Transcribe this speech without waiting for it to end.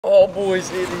Oh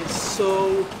boys, it is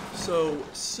so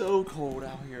cold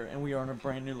out here, and we are in a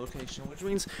brand new location, which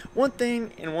means one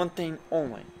thing and one thing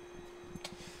only.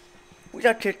 We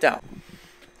got kicked out.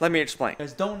 Let me explain. If you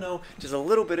guys don't know, just a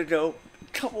little bit ago, a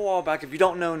couple while back, if you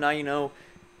don't know, now you know,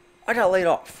 I got laid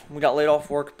off. We got laid off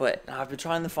work, but I've been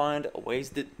trying to find ways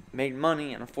to make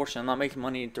money, and unfortunately I'm not making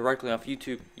money directly off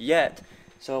YouTube yet.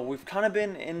 So we've kind of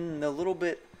been in a little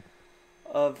bit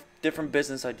of different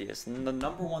business ideas, and the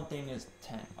number one thing is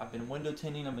tint. I've been window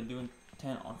tinting, I've been doing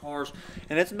tint on cars,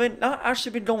 and it's been not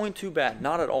actually been going too bad,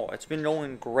 not at all. It's been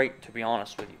going great, to be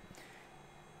honest with you.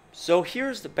 So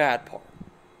here's the bad part.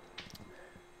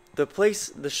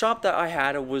 The shop that I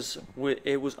had, it was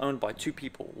owned by two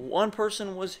people. One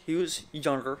person was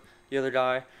younger, the other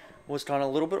guy was kind of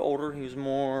a little bit older. He was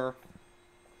more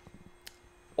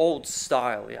old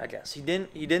style, I guess. He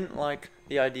didn't like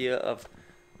the idea of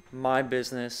my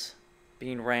business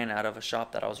being ran out of a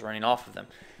shop that I was running off of them.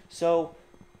 So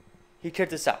he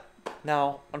kicked us out.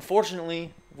 Now,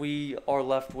 unfortunately, we are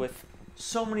left with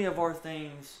so many of our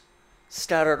things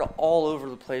scattered all over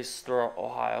the place throughout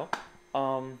Ohio,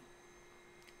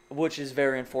 which is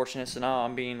very unfortunate. So now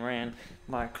I'm being ran.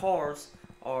 My cars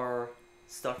are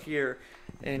stuck here,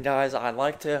 and guys, I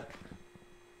like to.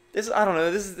 I don't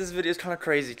know. This video is kind of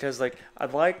crazy because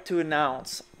I'd like to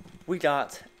announce we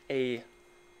got a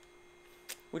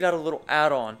little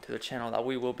add-on to the channel that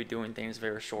we will be doing things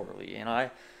very shortly, and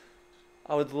I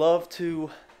would love to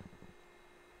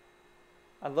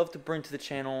bring to the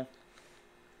channel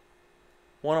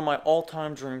one of my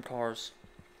all-time dream cars,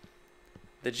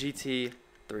 the GT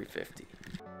 350.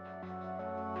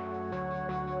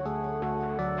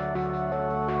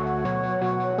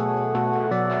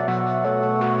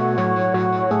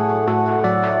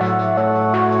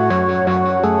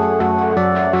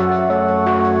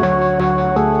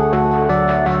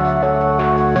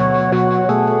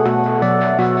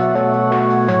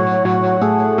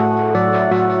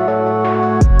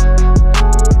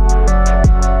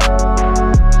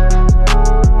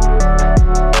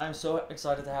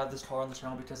 Excited to have this car on the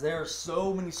channel because there are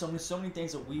so many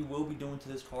things that we will be doing to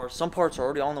this car. Some parts are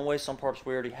already on the way, some parts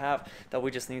we already have that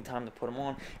we just need time to put them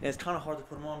on, and it's kind of hard to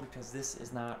put them on because this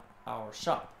is not our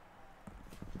shop.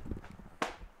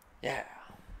 Yeah,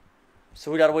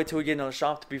 so we gotta wait till we get into the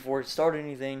shop before we start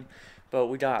anything. But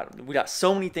we got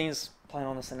so many things planned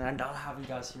on this, and I gotta have you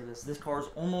guys hear this. This car is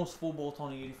almost full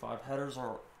bolt-on 85. Headers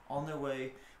are on their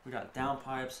way. We got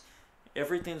downpipes.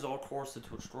 Everything's all corseted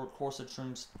to extrude corset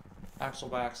trims, axle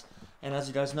backs, and as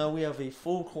you guys know, we have a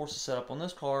full corset setup on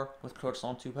this car with Cooks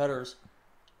on tube headers,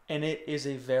 and it is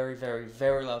a very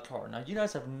loud car. Now, you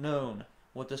guys have known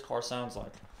what this car sounds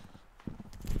like.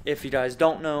 If you guys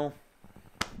don't know,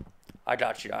 I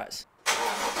got you guys.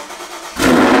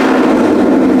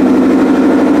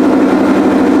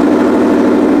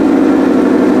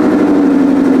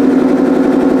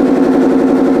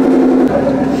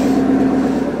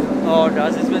 Oh,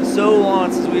 guys, it's been so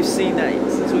long since we've seen that,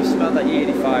 since we've smelled that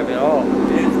E85 at all.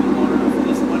 It has been wonderful for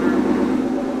this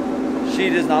winter. She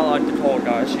does not like the cold,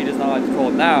 guys. She does not like the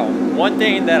cold. Now, one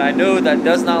thing that I know that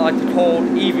does not like the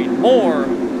cold even more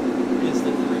is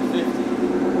the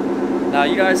 350. Now,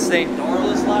 you guys say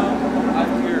Darla's loud.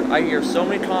 I hear so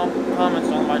many comments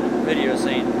on my videos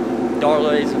saying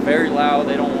Darla is very loud.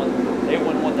 They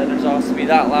wouldn't want that exhaust to be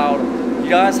that loud. You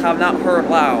guys have not heard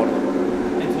loud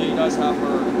until you guys have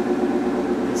heard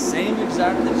the same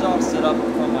exact exhaust setup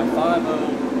from my 5.0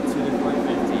 to the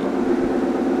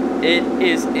 350. It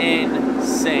is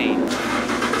insane.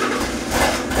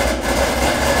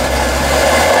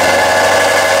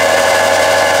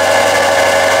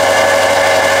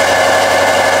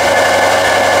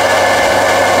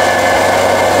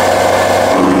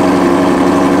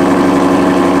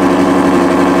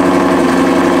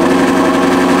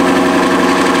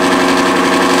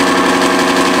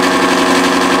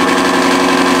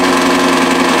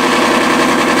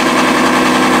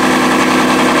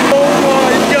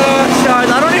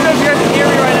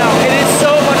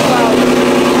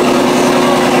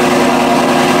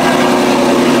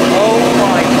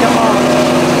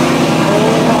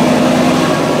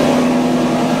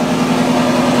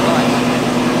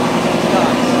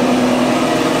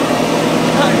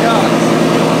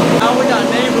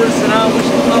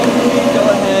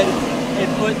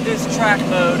 Track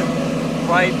mode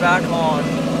right back on.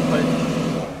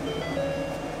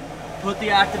 Put the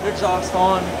active exhaust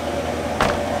on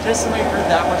just to make her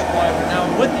that much quieter. Now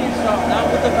with the exhaust, now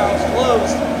with the valves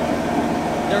closed,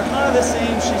 they're kind of the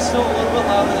same. She's still a little bit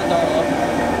louder than Darla,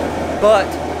 but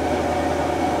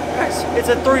guys, it's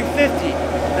a 350.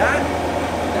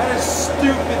 That is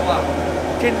stupid loud.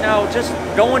 Okay, now just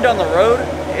going down the road,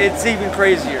 it's even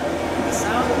crazier. The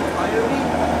sound of the coyote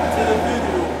to the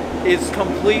voodoo is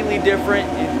completely different,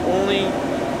 and only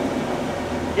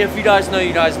if you guys know,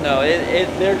 you guys know.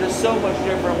 They're just so much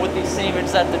different with these same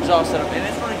exact exhaust setup, and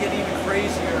it's going to get even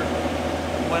crazier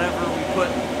whenever we put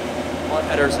our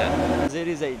headers in. It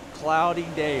is a cloudy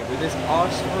day with this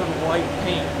Oxford white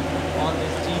paint on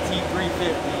this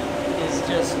GT350 is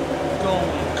just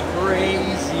going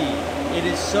crazy. It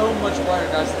is so much brighter,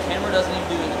 guys. The camera doesn't even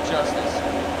do it justice.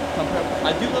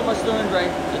 I do love my Sterling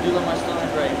Gray.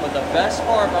 But the best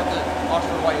part about the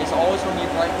Oxford white is always going to be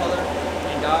a bright color.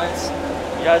 And guys,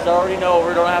 you guys already know what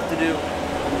we're going to have to do.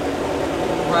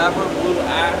 Rapper blue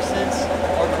accents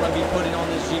are going to be putting on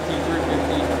this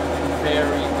GT350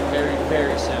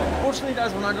 very soon. Unfortunately,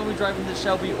 guys, we're not going to be driving the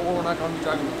Shelby, or we're not going to be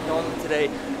driving the Darling today.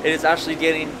 It is actually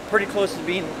getting pretty close to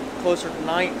being closer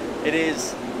tonight. It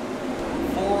is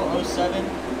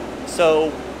 4:07.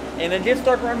 So, and it gets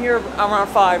dark around here around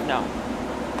 5 now.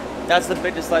 That's the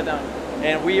biggest letdown.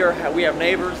 And we have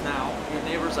neighbors now. We have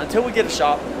neighbors until we get a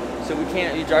shop. So we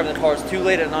can't be driving the cars too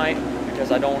late at night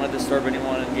because I don't want to disturb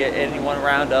anyone and get anyone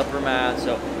round up or mad.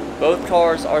 So both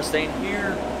cars are staying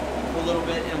here for a little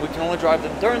bit, and we can only drive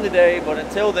them during the day. But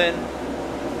until then,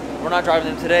 we're not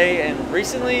driving them today. And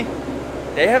recently,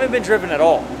 they haven't been driven at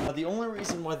all. The only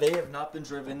reason why they have not been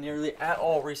driven nearly at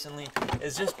all recently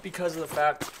is just because of the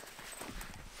fact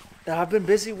that I've been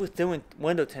busy with doing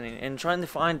window tinting and trying to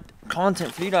find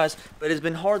content for you guys, but it's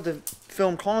been hard to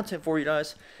film content for you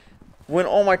guys when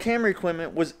all my camera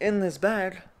equipment was in this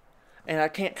bag, and I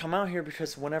can't come out here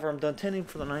because whenever I'm done tinting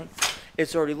for the night,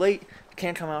 it's already late. I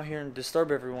can't come out here and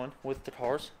disturb everyone with the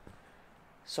cars,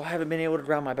 so I haven't been able to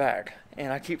grab my bag,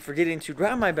 and I keep forgetting to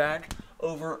grab my bag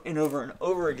over and over and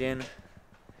over again.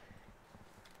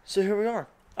 So here we are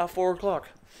at 4 o'clock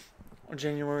on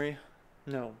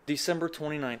December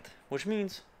 29th, which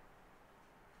means,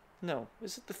 no,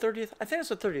 is it the 30th? I think it's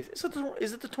the 30th. Is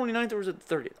it the 29th or is it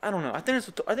the 30th? I don't know. I think it's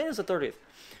the 30th,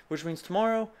 which means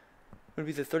tomorrow would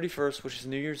be the 31st, which is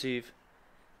New Year's Eve.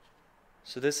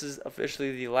 So this is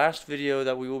officially the last video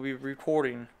that we will be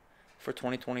recording for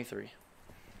 2023.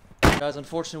 Guys,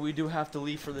 unfortunately, we do have to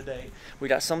leave for the day. We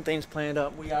got some things planned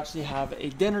up. We actually have a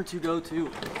dinner to go to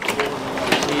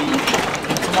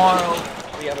tomorrow.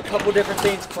 We have a couple different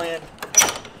things planned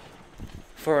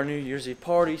for our New Year's Eve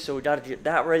party, so we got to get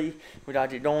that ready. We got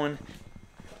to get going.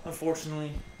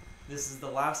 Unfortunately, this is the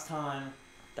last time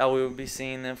that we will be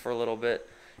seeing them for a little bit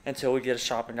until we get a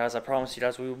shop. And guys, I promise you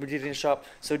guys, we will be getting a shop.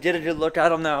 So get a good look at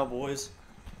them now, boys,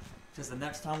 because the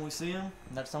next time we see them,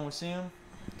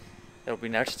 it'll be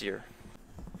next year.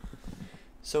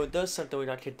 So it does suck that we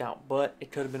got kicked out, but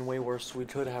it could have been way worse. We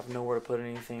could have nowhere to put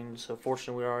anything. So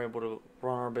fortunately, we are able to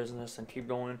run our business and keep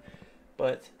going.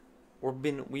 But we've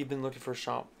been looking for a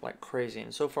shop like crazy,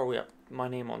 and so far we have my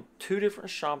name on 2 different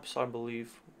shops, I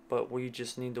believe. But we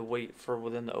just need to wait for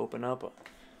them to open up.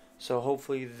 So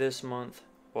hopefully this month,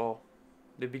 well,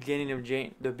 the beginning of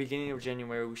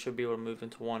January, we should be able to move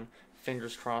into one.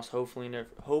 Fingers crossed.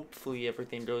 Hopefully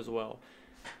everything goes well.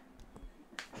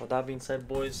 With that being said,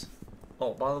 boys.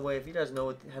 Oh, by the way, if you guys know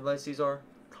what headlights these are,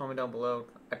 comment down below.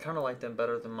 I kind of like them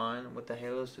better than mine with the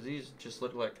halos, because these just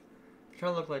look like, I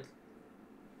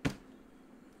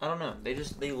don't know.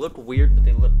 They look weird, but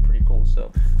they look pretty cool.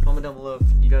 So comment down below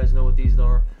if you guys know what these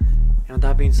are. And with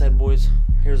that being said, boys,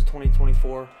 here's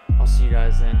 2024. I'll see you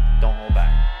guys then. Don't hold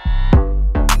back.